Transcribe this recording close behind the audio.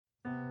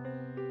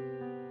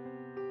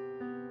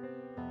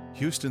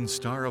Houston's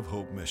Star of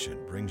Hope mission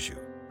brings you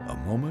a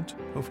moment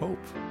of hope.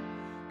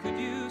 Could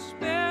you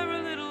spare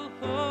a little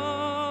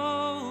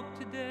hope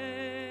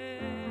today?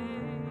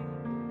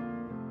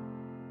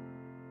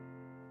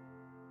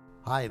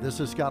 Hi, this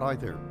is Scott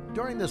Arthur.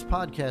 During this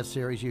podcast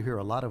series, you hear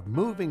a lot of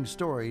moving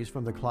stories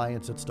from the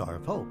clients at Star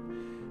of Hope.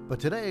 But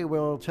today,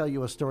 we'll tell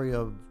you a story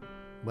of,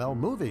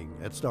 moving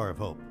at Star of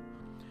Hope.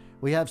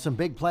 We have some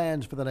big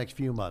plans for the next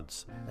few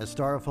months as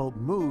Star of Hope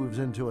moves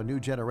into a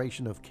new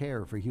generation of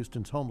care for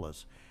Houston's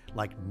homeless,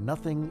 like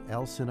nothing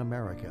else in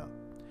America.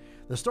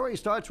 The story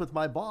starts with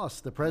my boss,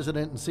 the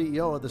president and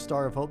CEO of the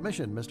Star of Hope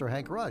mission, Mr.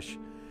 Hank Rush.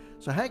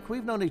 So, Hank,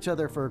 we've known each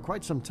other for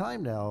quite some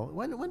time now.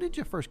 When did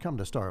you first come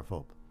to Star of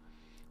Hope?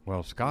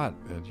 Well, Scott,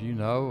 as you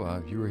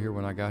know, you were here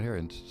when I got here,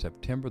 and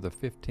September the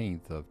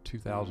 15th of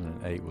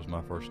 2008 was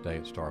my first day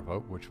at Star of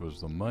Hope, which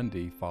was the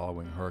Monday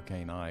following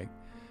Hurricane Ike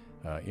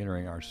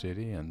entering our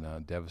city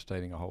and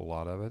devastating a whole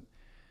lot of it.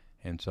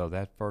 And so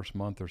that first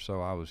month or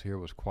so I was here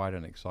was quite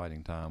an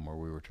exciting time where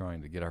we were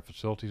trying to get our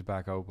facilities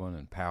back open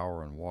and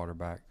power and water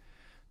back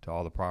to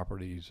all the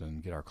properties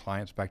and get our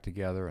clients back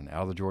together and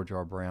out of the George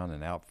R. Brown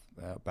and out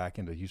back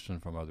into Houston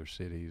from other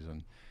cities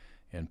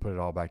and put it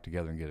all back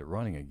together and get it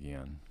running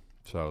again.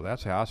 So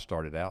that's how I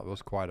started out. It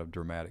was quite a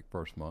dramatic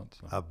first month.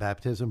 So. A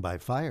baptism by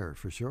fire,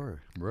 for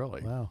sure.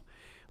 Really? Wow.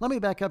 Let me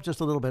back up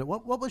just a little bit.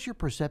 What was your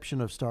perception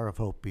of Star of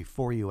Hope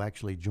before you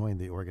actually joined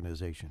the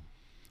organization?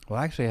 Well,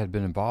 actually, I had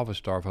been involved with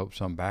Star of Hope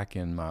some back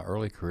in my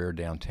early career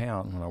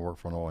downtown when I worked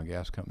for an oil and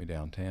gas company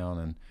downtown,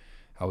 and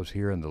I was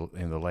here in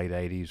the late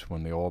 '80s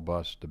when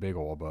the big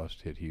oil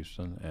bust hit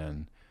Houston,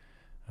 and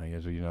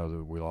as you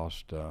know, we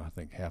lost I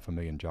think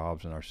 500,000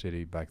 jobs in our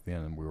city back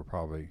then,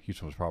 and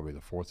Houston was probably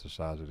the fourth the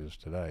size it is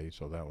today,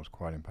 so that was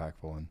quite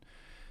impactful. And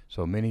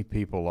so many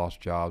people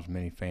lost jobs,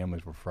 many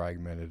families were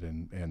fragmented,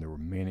 and there were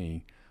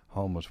many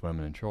homeless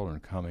women and children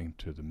coming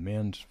to the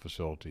men's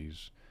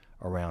facilities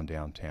around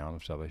downtown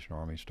of Salvation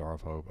Army, Star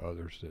of Hope,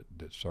 others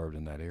that served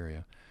in that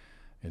area,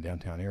 in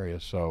downtown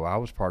area. So I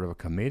was part of a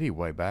committee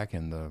way back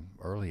in the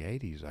early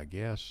 80s, I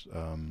guess.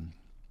 So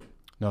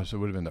it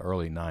would have been the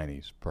early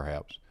 90s,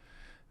 perhaps.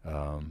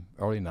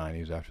 Early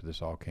 90s after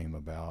this all came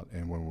about,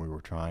 and when we were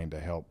trying to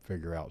help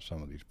figure out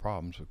some of these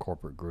problems, a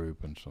corporate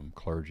group and some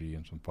clergy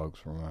and some folks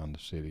from around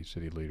the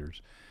city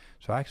leaders.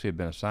 So I actually had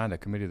been assigned a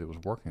committee that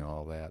was working on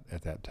all that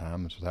at that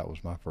time, and so that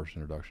was my first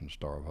introduction to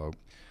Star of Hope.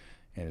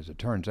 And as it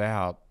turns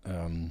out,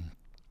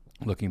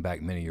 looking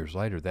back many years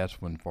later,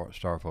 that's when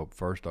Star of Hope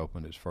first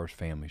opened its first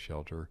family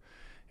shelter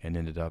and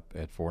ended up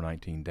at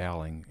 419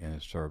 Dowling, and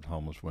has served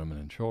homeless women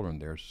and children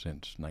there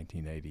since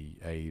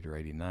 1988 or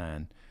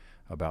 89,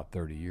 about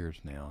 30 years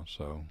now.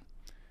 So,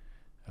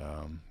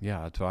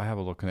 so I have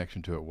a little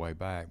connection to it way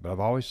back. But I've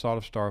always thought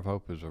of Star of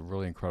Hope as a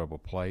really incredible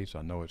place.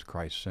 I know it's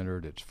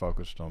Christ-centered, it's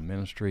focused on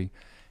ministry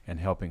and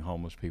helping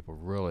homeless people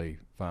really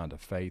find a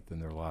faith in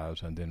their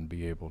lives and then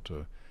be able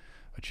to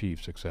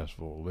achieve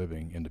successful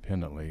living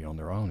independently on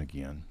their own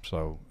again.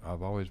 So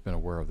I've always been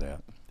aware of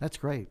that. That's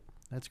great.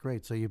 That's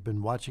great. So you've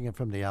been watching it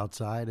from the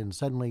outside, and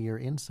suddenly you're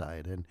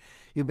inside. And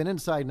you've been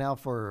inside now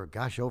for,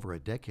 over a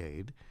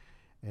decade,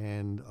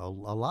 and a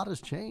lot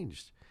has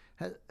changed.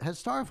 Has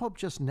Star of Hope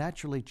just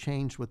naturally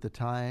changed with the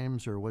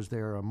times, or was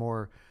there a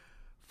more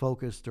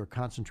focused or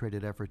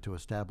concentrated effort to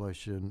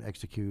establish and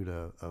execute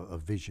a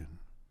vision?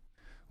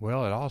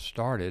 Well, it all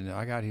started,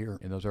 I got here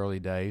in those early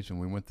days, and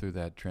we went through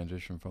that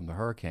transition from the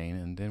hurricane,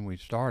 and then we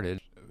started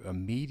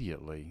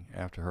immediately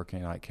after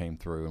Hurricane Ike came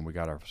through and we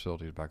got our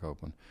facilities back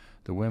open.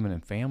 The women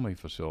and family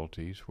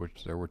facilities,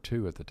 which there were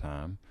 2 at the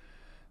time,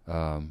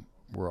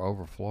 were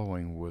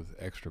overflowing with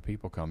extra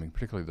people coming,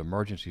 particularly the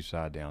emergency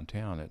side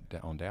downtown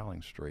on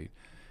Dowling Street.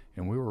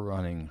 And we were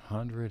running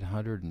 100,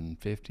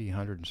 150,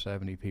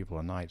 170 people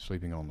a night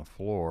sleeping on the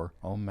floor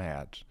on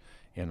mats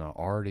in an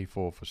already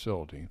full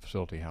facility.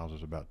 Facility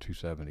houses about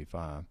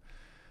 275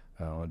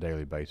 on a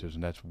daily basis,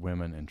 and that's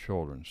women and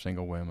children,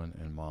 single women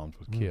and moms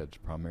with kids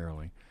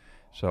primarily.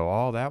 So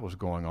all that was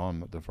going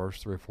on the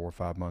first 3 or 4 or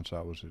 5 months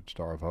I was at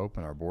Star of Hope,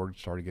 and our board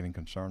started getting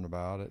concerned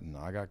about it, and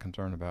I got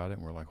concerned about it,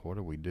 and we're like, what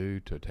do we do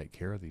to take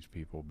care of these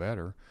people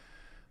better?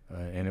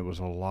 And it was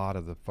a lot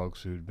of the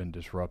folks who'd been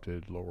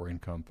disrupted, lower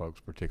income folks,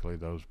 particularly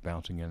those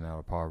bouncing in and out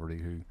of poverty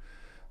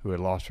who had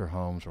lost their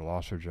homes or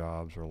lost their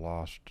jobs or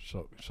lost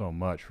so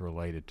much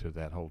related to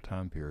that whole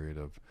time period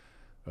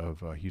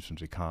of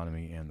Houston's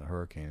economy and the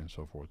hurricane and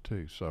so forth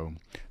too. So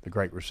the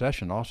Great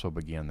Recession also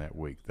began that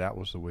week. That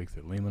was the week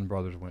that Lehman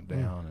Brothers went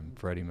down, and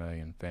Freddie Mae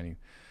and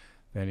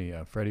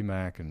Freddie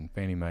Mac and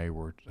Fannie Mae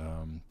were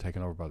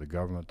taken over by the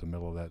government the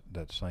middle of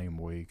that same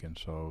week, and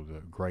so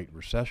the Great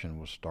Recession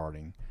was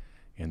starting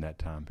in that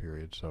time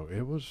period. So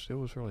it was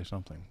really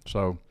something.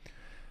 So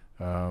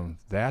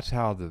that's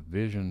how the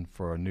vision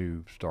for a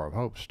new Star of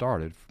Hope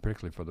started,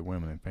 particularly for the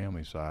women and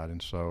family side.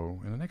 And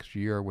so in the next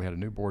year, we had a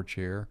new board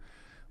chair.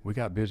 We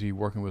got busy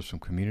working with some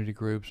community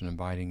groups and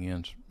inviting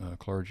in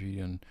clergy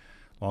and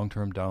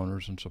long-term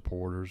donors and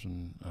supporters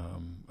and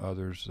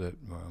others that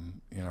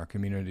in our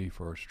community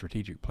for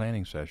strategic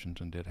planning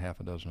sessions, and did half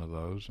a dozen of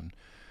those. And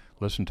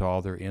listened to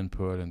all their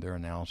input and their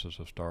analysis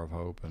of Star of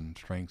Hope and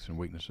strengths and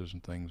weaknesses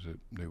and things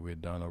that we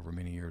had done over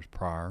many years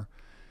prior.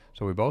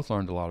 So we both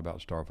learned a lot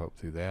about Star of Hope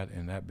through that,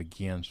 and that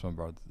began some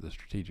of the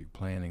strategic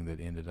planning that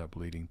ended up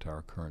leading to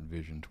our current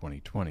Vision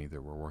 2020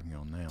 that we're working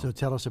on now. So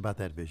tell us about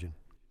that vision.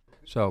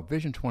 So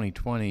Vision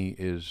 2020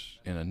 is,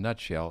 in a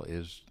nutshell,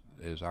 is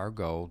our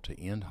goal to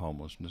end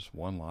homelessness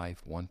one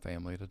life, one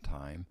family at a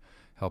time,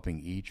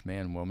 helping each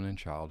man, woman, and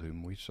child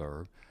whom we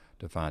serve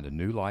to find a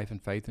new life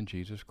and faith in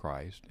Jesus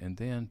Christ, and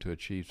then to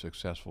achieve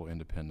successful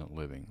independent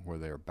living where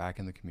they are back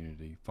in the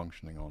community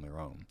functioning on their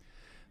own.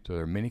 So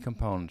there are many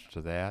components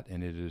to that,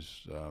 and it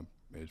is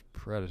the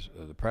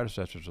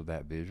predecessors of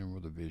that vision were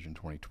the Vision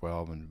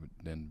 2012 and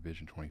then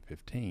Vision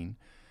 2015.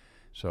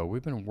 So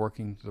we've been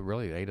working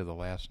really 8 of the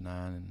last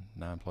 9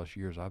 plus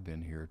years I've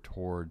been here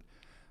toward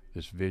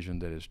this vision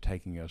that is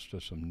taking us to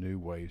some new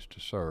ways to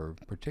serve,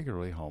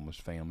 particularly homeless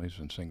families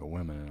and single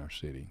women in our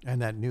city. And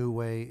that new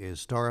way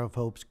is Star of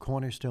Hope's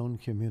Cornerstone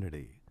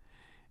Community.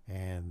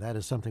 And that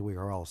is something we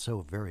are all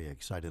so very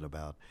excited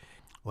about.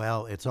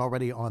 Well, it's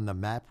already on the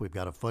map. We've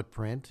got a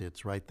footprint.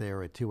 It's right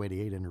there at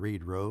 288 and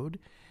Reed Road.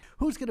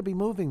 Who's going to be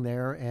moving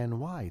there and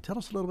why? Tell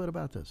us a little bit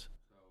about this.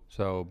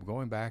 So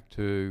going back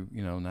to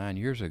 9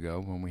 years ago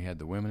when we had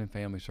the Women and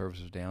Family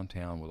Services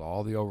downtown with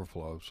all the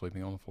overflow,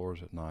 sleeping on the floors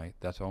at night,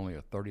 that's only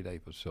a 30-day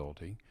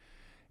facility.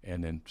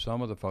 And then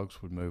some of the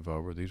folks would move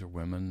over. These are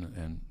women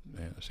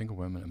and single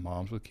women and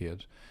moms with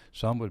kids.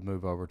 Some would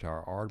move over to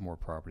our Ardmore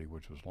property,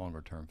 which was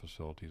longer-term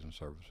facilities and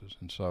services.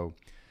 And so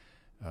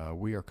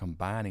we are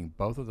combining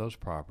both of those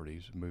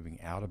properties, moving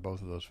out of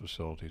both of those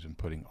facilities and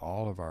putting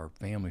all of our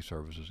family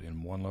services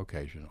in one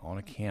location on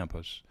a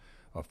campus,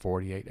 a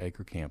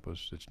 48-acre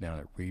campus that's down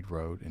at Reed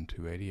Road in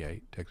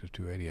 288, Texas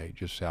 288,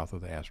 just south of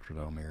the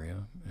Astrodome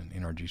area and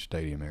NRG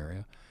Stadium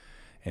area.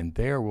 And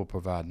there we'll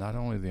provide not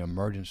only the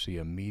emergency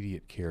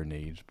immediate care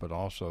needs, but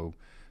also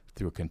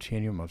through a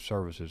continuum of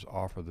services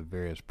offer the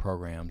various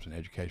programs and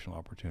educational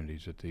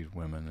opportunities that these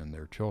women and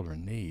their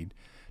children need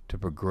to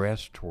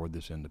progress toward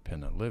this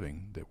independent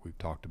living that we've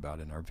talked about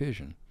in our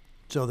vision.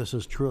 So this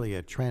is truly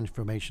a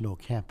transformational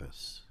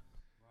campus.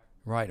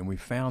 Right, and we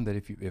found that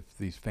if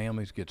these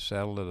families get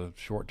settled at a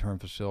short-term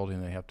facility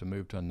and they have to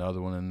move to another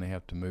one and they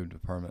have to move to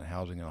permanent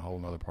housing in a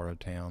whole other part of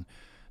town,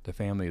 the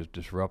family is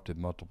disrupted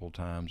multiple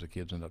times. The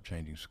kids end up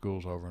changing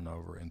schools over and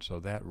over, and so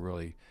that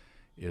really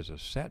is a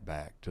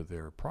setback to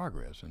their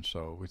progress. And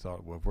so we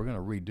thought, well, if we're going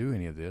to redo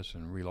any of this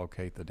and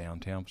relocate the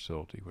downtown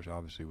facility, which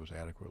obviously was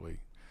adequately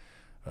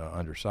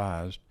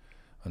undersized,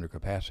 under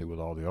capacity with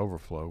all the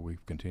overflow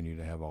we've continued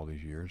to have all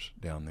these years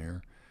down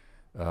there,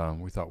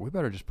 we thought we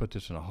better just put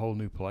this in a whole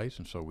new place.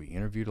 And so we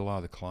interviewed a lot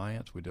of the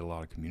clients. We did a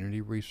lot of community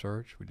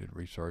research. We did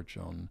research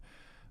on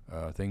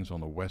things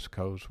on the West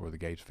Coast where the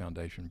Gates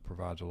Foundation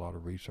provides a lot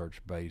of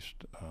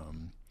research-based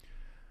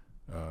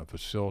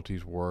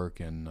facilities work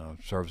and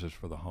services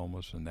for the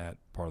homeless in that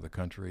part of the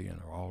country and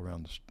all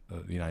around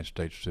the United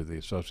States through the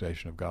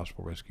Association of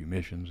Gospel Rescue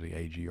Missions, the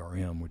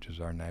AGRM, which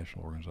is our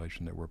national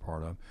organization that we're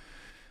part of.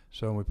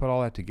 So we put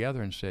all that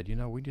together and said,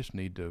 we just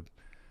need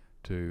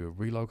to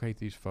relocate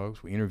these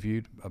folks. We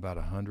interviewed about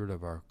 100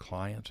 of our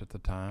clients at the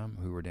time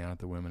who were down at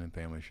the Women and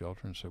Family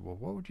Shelter and said, well,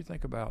 what would you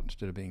think about,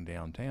 instead of being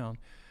downtown,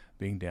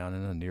 being down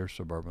in a near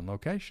suburban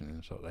location?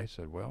 And so they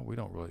said, well,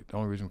 the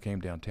only reason we came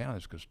downtown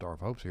is because Star of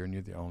Hope's here and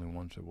you're the only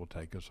ones that will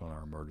take us on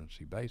our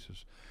emergency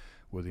basis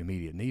with the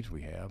immediate needs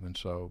we have. And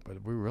so,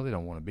 but we really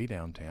don't want to be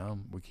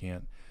downtown. We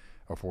can't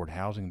afford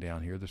housing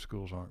down here. The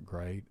schools aren't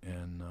great,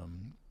 and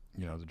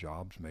the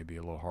jobs may be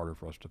a little harder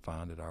for us to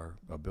find at our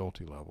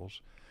ability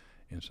levels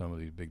in some of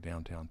these big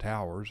downtown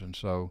towers. And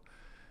so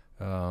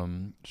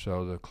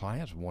so the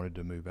clients wanted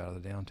to move out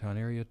of the downtown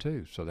area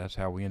too. So that's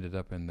how we ended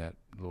up in that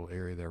little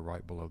area there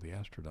right below the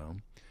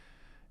Astrodome.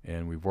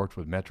 And we've worked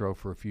with Metro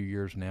for a few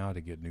years now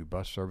to get new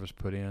bus service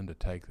put in to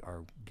take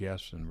our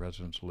guests and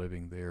residents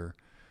living there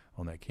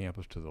on that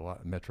campus to the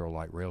Metro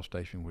Light Rail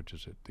Station, which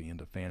is at the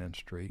end of Fannin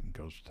Street,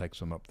 and takes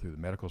them up through the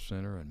medical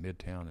center and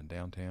Midtown and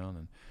downtown,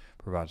 and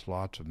provides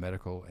lots of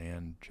medical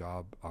and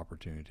job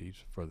opportunities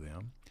for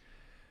them.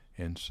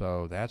 And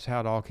so that's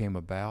how it all came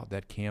about.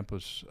 That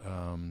campus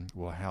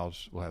will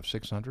have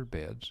 600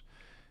 beds.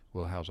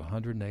 We'll house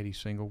 180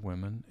 single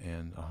women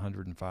and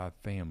 105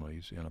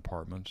 families in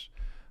apartments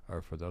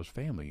for those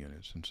family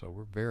units. And so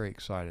we're very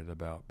excited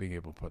about being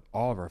able to put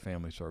all of our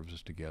family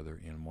services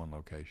together in one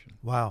location.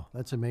 Wow,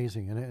 that's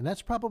amazing. And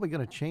that's probably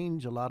going to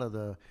change a lot of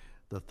the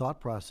thought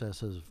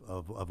processes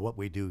of what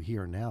we do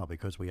here now,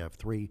 because we have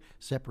 3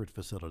 separate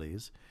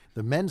facilities.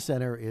 The men's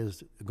center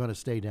is going to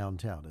stay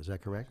downtown. Is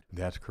that correct?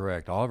 That's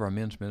correct. All of our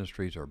men's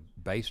ministries are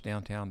based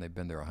downtown. They've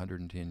been there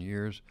 110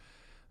 years.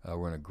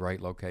 We're in a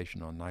great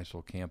location on a nice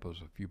little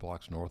campus a few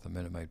blocks north of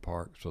Minute Maid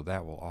Park, so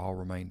that will all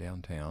remain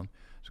downtown.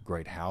 It's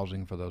great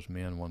housing for those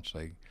men once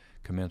they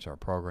commence our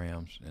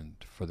programs, and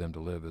for them to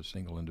live as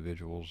single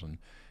individuals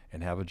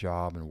and have a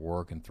job and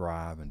work and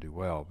thrive and do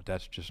well. But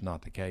that's just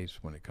not the case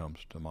when it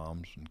comes to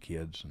moms and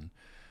kids and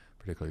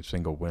particularly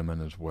single women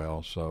as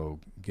well. So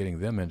getting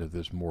them into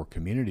this more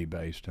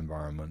community-based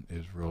environment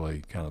is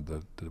really kind of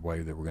the way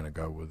that we're going to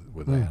go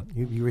with that.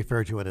 You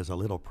refer to it as a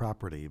little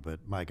property, but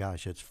my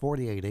gosh, it's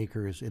 48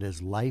 acres. It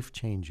is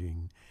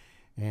life-changing,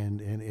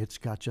 and it's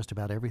got just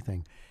about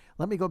everything.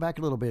 Let me go back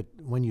a little bit.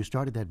 When you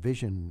started that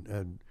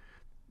vision,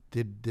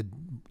 did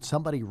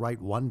somebody write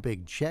one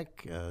big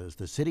check? Does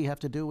the city have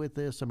to do with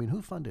this? I mean,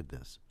 who funded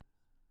this?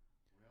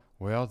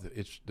 Well,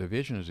 the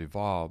vision has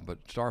evolved,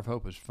 but Star of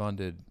Hope is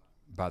funded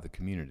by the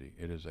community.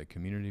 It is a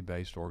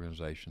community-based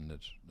organization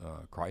that's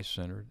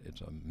Christ-centered.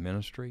 It's a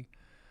ministry.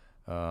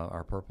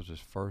 Our purpose is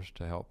first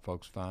to help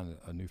folks find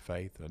a new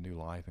faith, a new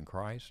life in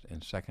Christ,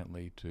 and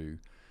secondly to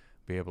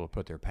be able to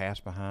put their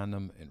past behind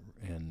them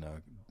and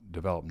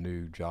develop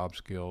new job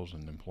skills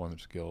and employment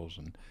skills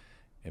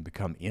and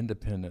become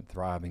independent,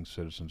 thriving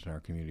citizens in our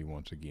community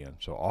once again.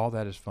 So all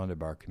that is funded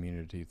by our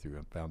community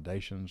through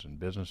foundations and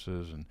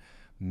businesses and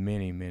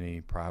many,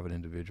 many private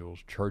individuals.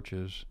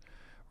 Churches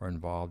are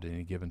involved at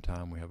any given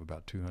time. We have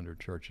about 200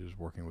 churches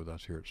working with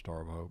us here at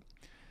Star of Hope.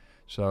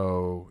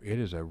 So it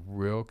is a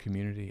real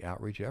community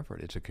outreach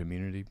effort. It's a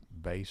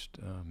community-based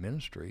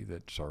ministry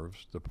that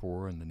serves the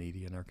poor and the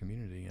needy in our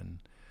community. And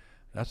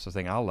that's the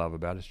thing I love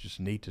about it. It's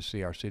just neat to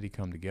see our city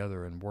come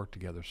together and work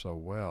together so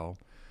well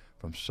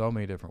from so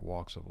many different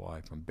walks of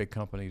life, from big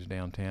companies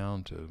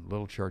downtown to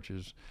little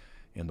churches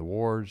in the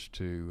wards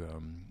to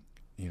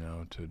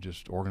to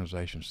just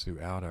organizations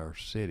throughout our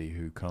city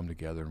who come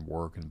together and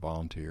work and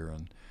volunteer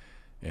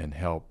and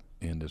help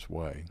in this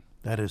way.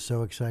 That is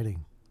so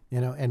exciting.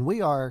 And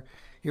we are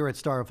here at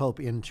Star of Hope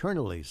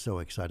internally so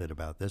excited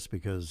about this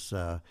because,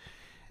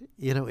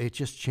 it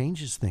just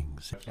changes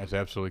things. That's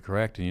absolutely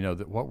correct. And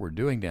that what we're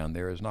doing down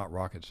there is not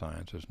rocket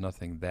science. There's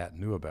nothing that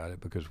new about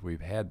it because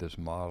we've had this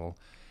model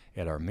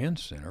at our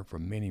men's center for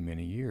many,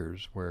 many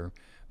years where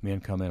men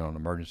come in on an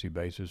emergency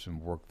basis and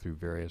work through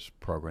various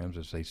programs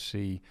as they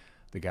see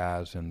the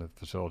guys in the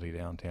facility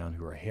downtown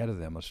who are ahead of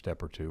them a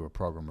step or two, a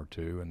program or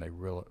two, and they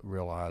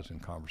realize in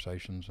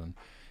conversations and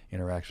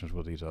interactions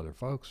with these other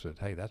folks that,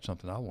 hey, that's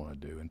something I want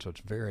to do. And so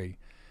it's very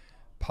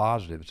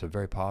positive. It's a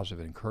very positive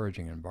and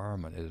encouraging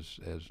environment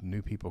as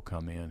new people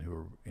come in who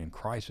are in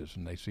crisis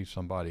and they see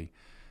somebody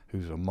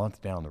who's a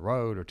month down the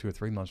road or 2 or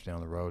 3 months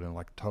down the road and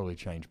like a totally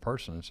changed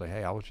person and say,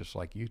 hey, I was just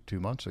like you 2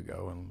 months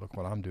ago and look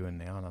what I'm doing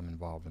now and I'm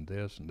involved in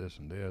this and this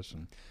and this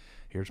and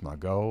here's my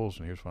goals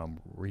and here's what I'm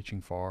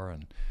reaching for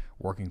and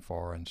working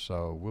for. And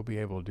so we'll be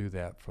able to do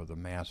that for the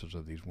masses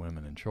of these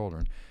women and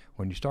children.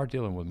 When you start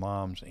dealing with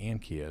moms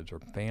and kids or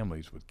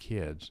families with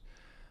kids,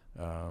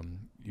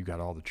 you've got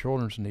all the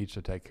children's needs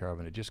to take care of,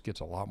 and it just gets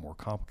a lot more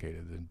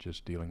complicated than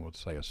just dealing with,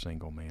 say, a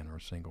single man or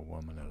a single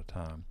woman at a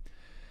time.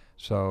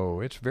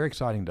 So it's very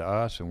exciting to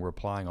us, and we're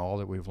applying all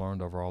that we've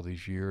learned over all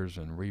these years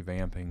and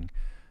revamping.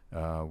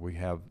 We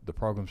have the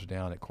programs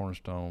down at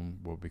Cornerstone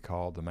will be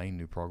called, the main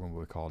new program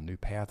will be called New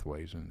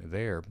Pathways. And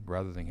there,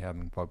 rather than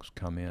having folks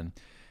come in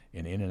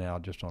and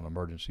out just on an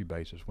emergency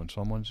basis, when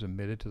someone's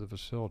admitted to the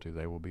facility,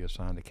 they will be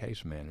assigned a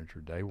case manager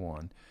day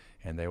one,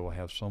 and they will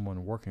have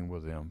someone working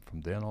with them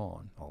from then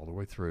on all the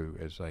way through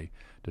as they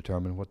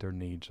determine what their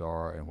needs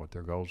are and what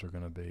their goals are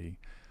going to be.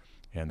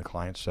 And the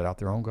clients set out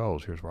their own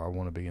goals. Here's where I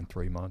want to be in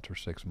 3 months or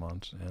 6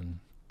 months. And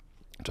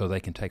so they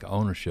can take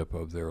ownership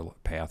of their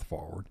path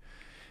forward.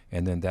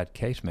 And then that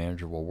case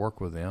manager will work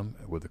with them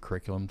with the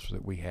curriculums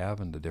that we have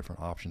and the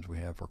different options we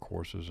have for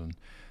courses and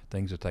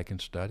things that they can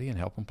study and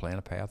help them plan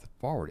a path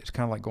forward. It's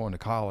kind of like going to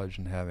college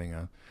and having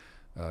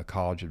a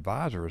college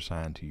advisor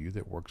assigned to you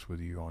that works with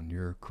you on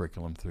your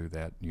curriculum through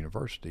that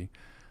university.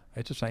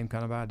 It's the same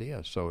kind of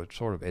idea. So it's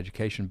sort of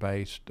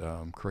education-based,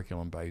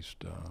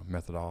 curriculum-based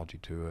methodology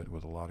to it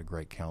with a lot of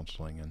great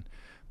counseling and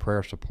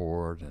prayer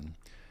support and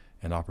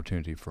an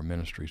opportunity for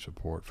ministry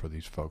support for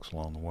these folks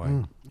along the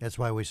way. That's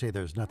why we say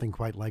there's nothing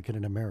quite like it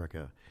in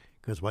America,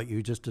 because what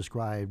you just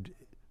described,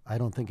 I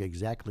don't think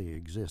exactly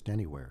exists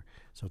anywhere.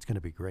 So it's going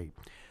to be great.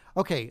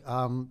 Okay,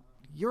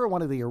 you're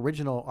one of the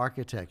original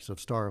architects of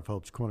Star of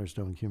Hope's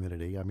Cornerstone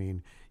community. I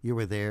mean, you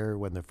were there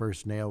when the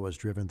first nail was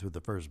driven through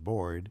the first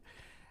board.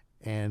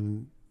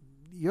 And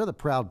you're the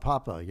proud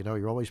papa.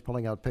 You're always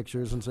pulling out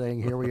pictures and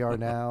saying, here we are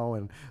now,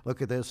 and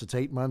look at this, it's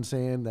 8 months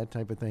in, that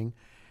type of thing.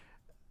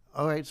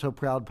 All right, so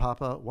proud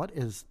papa, what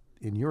is,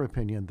 in your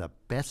opinion, the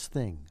best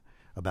thing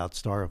about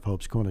Star of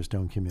Hope's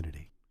Cornerstone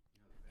community?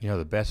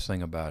 The best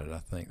thing about it, I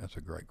think that's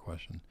a great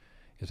question,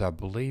 is I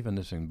believe in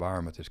this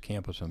environment, this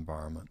campus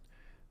environment,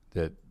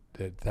 that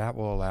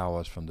will allow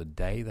us from the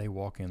day they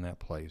walk in that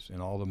place, in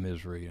all the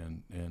misery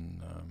and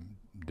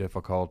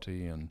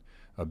difficulty and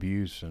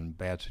abuse and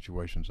bad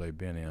situations they've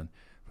been in,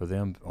 for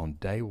them on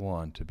day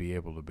one to be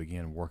able to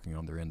begin working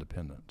on their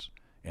independence.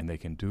 And they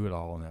can do it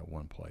all in that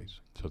one place.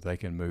 So they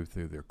can move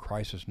through their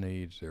crisis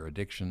needs, their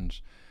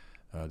addictions,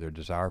 their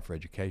desire for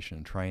education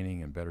and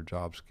training and better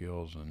job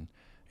skills and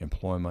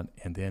employment,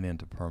 and then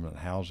into permanent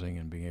housing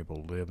and being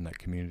able to live in that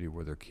community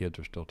where their kids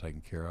are still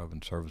taken care of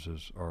and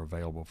services are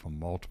available from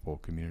multiple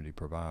community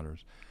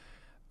providers.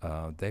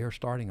 They are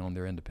starting on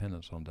their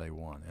independence on day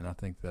one, and I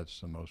think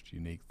that's the most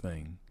unique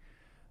thing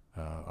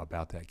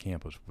about that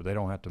campus. But they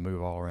don't have to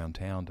move all around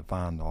town to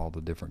find all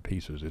the different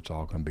pieces. It's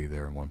all going to be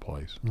there in one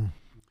place.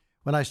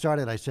 When I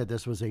started, I said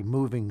this was a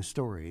moving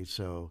story.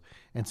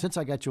 And since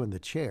I got you in the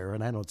chair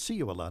and I don't see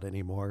you a lot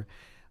anymore,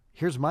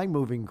 here's my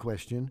moving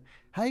question.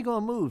 How you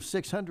going to move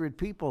 600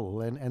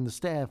 people and the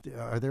staff?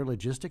 Are there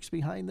logistics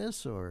behind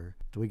this, or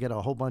do we get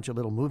a whole bunch of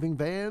little moving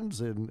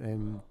vans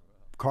and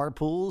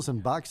carpools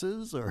and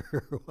boxes, or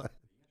what?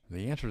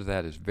 The answer to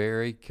that is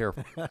very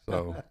careful.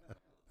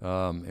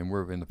 And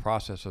we're in the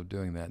process of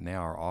doing that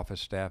now. Our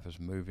office staff is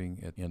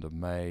moving at the end of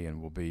May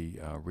and will be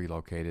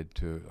relocated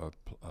to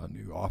a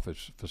new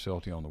office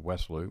facility on the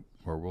West Loop,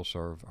 where we'll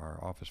serve our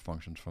office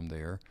functions from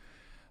there.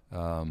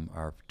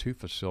 Our two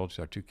facilities,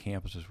 our two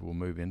campuses, will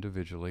move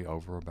individually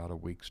over about a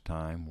week's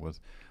time with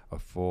a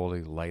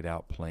fully laid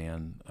out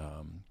plan.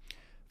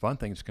 Fun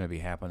thing that's going to be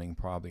happening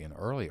probably in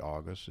early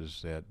August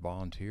is that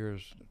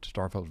volunteers,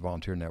 Star of Hope's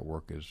volunteer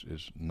network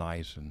is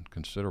nice and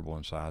considerable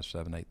in size.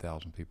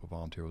 8,000 people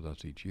volunteer with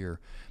us each year.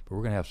 But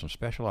we're going to have some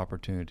special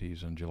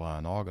opportunities in July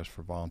and August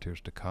for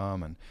volunteers to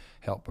come and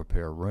help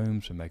prepare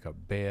rooms and make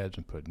up beds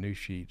and put new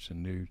sheets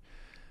and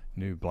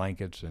new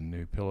blankets and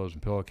new pillows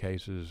and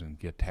pillowcases and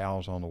get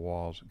towels on the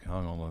walls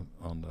hung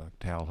on the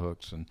towel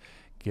hooks, and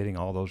getting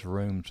all those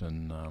rooms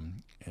and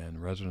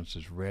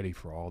residences ready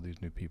for all these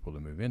new people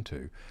to move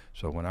into.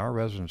 So when our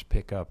residents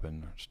pick up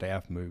and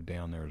staff move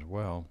down there as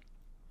well,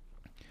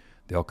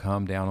 they'll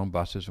come down on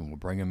buses and we'll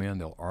bring them in.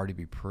 They'll already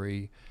be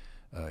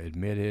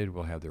admitted.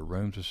 We'll have their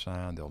rooms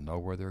assigned. They'll know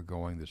where they're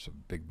going. There's a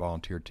big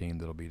volunteer team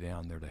that'll be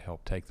down there to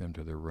help take them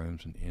to their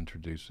rooms and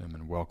introduce them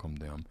and welcome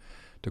them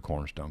to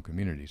Cornerstone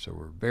Community. So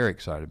we're very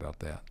excited about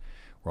that.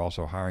 We're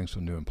also hiring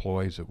some new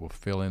employees that will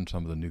fill in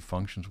some of the new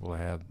functions we'll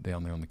have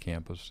down there on the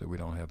campus that we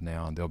don't have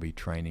now, and they'll be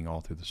training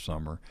all through the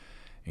summer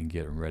and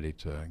getting ready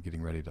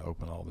to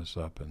open all this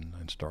up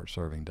and start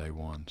serving day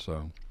one.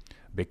 So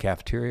big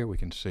cafeteria, we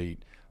can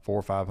seat 400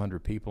 or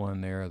 500 people in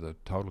there. The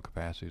total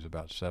capacity is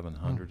about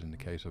 700 in the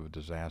case of a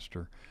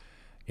disaster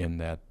in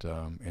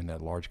that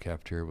large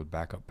cafeteria with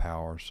backup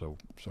power, so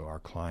our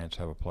clients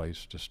have a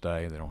place to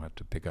stay. They don't have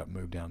to pick up,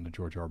 move down to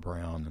George R.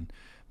 Brown and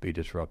be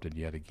disrupted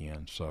yet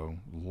again. So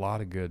a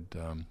lot of good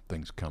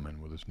things coming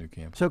with this new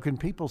campus. So can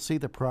people see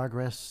the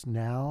progress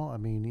now? I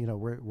mean,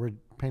 we're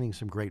painting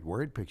some great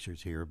word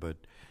pictures here, but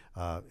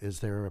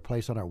is there a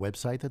place on our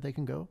website that they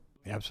can go?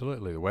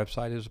 Absolutely. The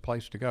website is a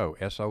place to go,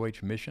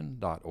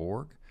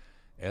 sohmission.org,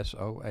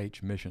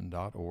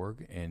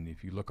 sohmission.org. And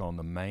if you look on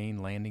the main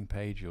landing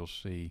page, you'll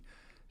see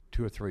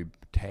 2 or 3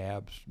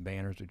 tabs,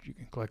 banners that you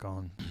can click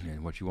on.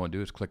 And what you want to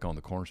do is click on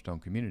the Cornerstone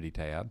Community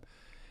tab,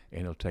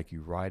 and it'll take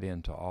you right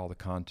into all the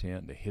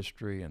content, the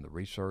history and the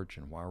research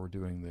and why we're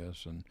doing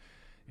this and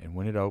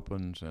when it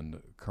opens, and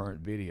the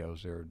current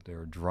videos. There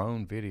are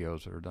drone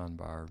videos that are done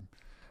by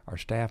our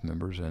staff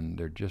members, and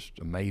they're just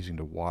amazing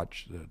to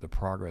watch the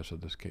progress of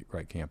this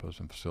great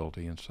campus and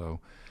facility. And so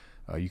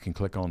you can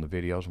click on the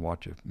videos and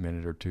watch a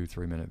minute or 2,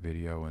 3-minute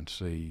video and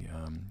see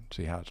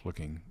how it's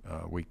looking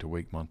week to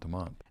week, month to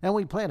month. And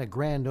we plan a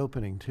grand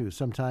opening too.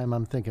 Sometime,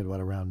 I'm thinking,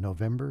 around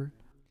November?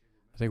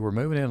 I think we're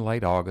moving in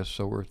late August,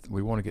 so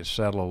we want to get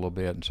settled a little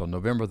bit. And so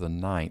November the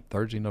 9th,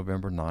 Thursday,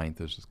 November 9th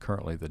is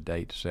currently the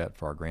date set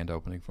for our grand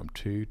opening from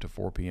 2 to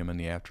 4 p.m. in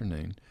the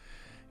afternoon.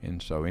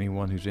 And so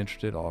anyone who's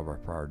interested, all of our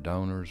prior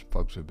donors,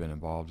 folks who've been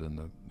involved in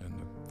the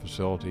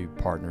facility,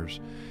 partners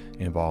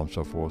involved and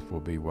so forth, will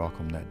be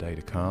welcome that day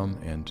to come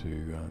and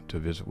to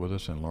visit with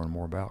us and learn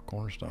more about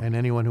Cornerstone. And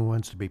anyone who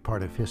wants to be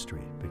part of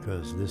history,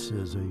 because this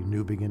is a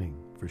new beginning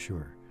for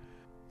sure.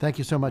 Thank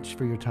you so much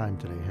for your time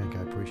today, Hank.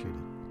 I appreciate it.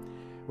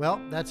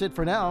 Well, that's it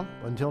for now.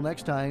 Until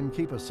next time,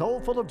 keep a soul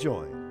full of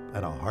joy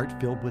and a heart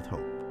filled with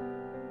hope.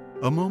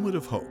 A Moment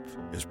of Hope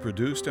is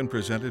produced and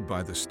presented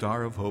by the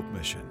Star of Hope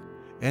Mission,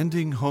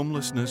 ending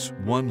homelessness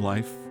one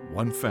life,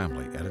 one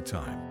family at a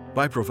time,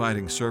 by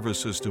providing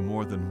services to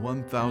more than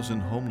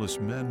 1,000 homeless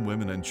men,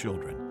 women, and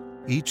children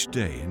each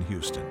day in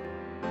Houston.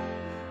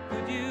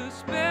 Could you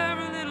spare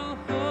a little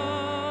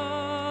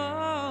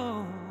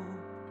hope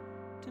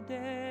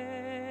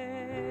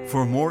today?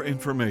 For more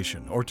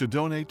information or to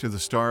donate to the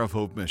Star of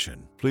Hope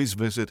Mission, please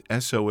visit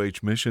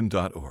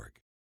sohmission.org.